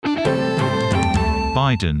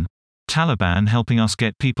Biden: Taliban helping us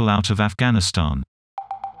get people out of Afghanistan.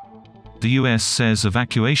 The U.S. says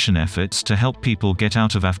evacuation efforts to help people get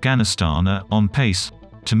out of Afghanistan are on pace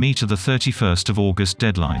to meet the 31st of August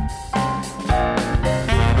deadline.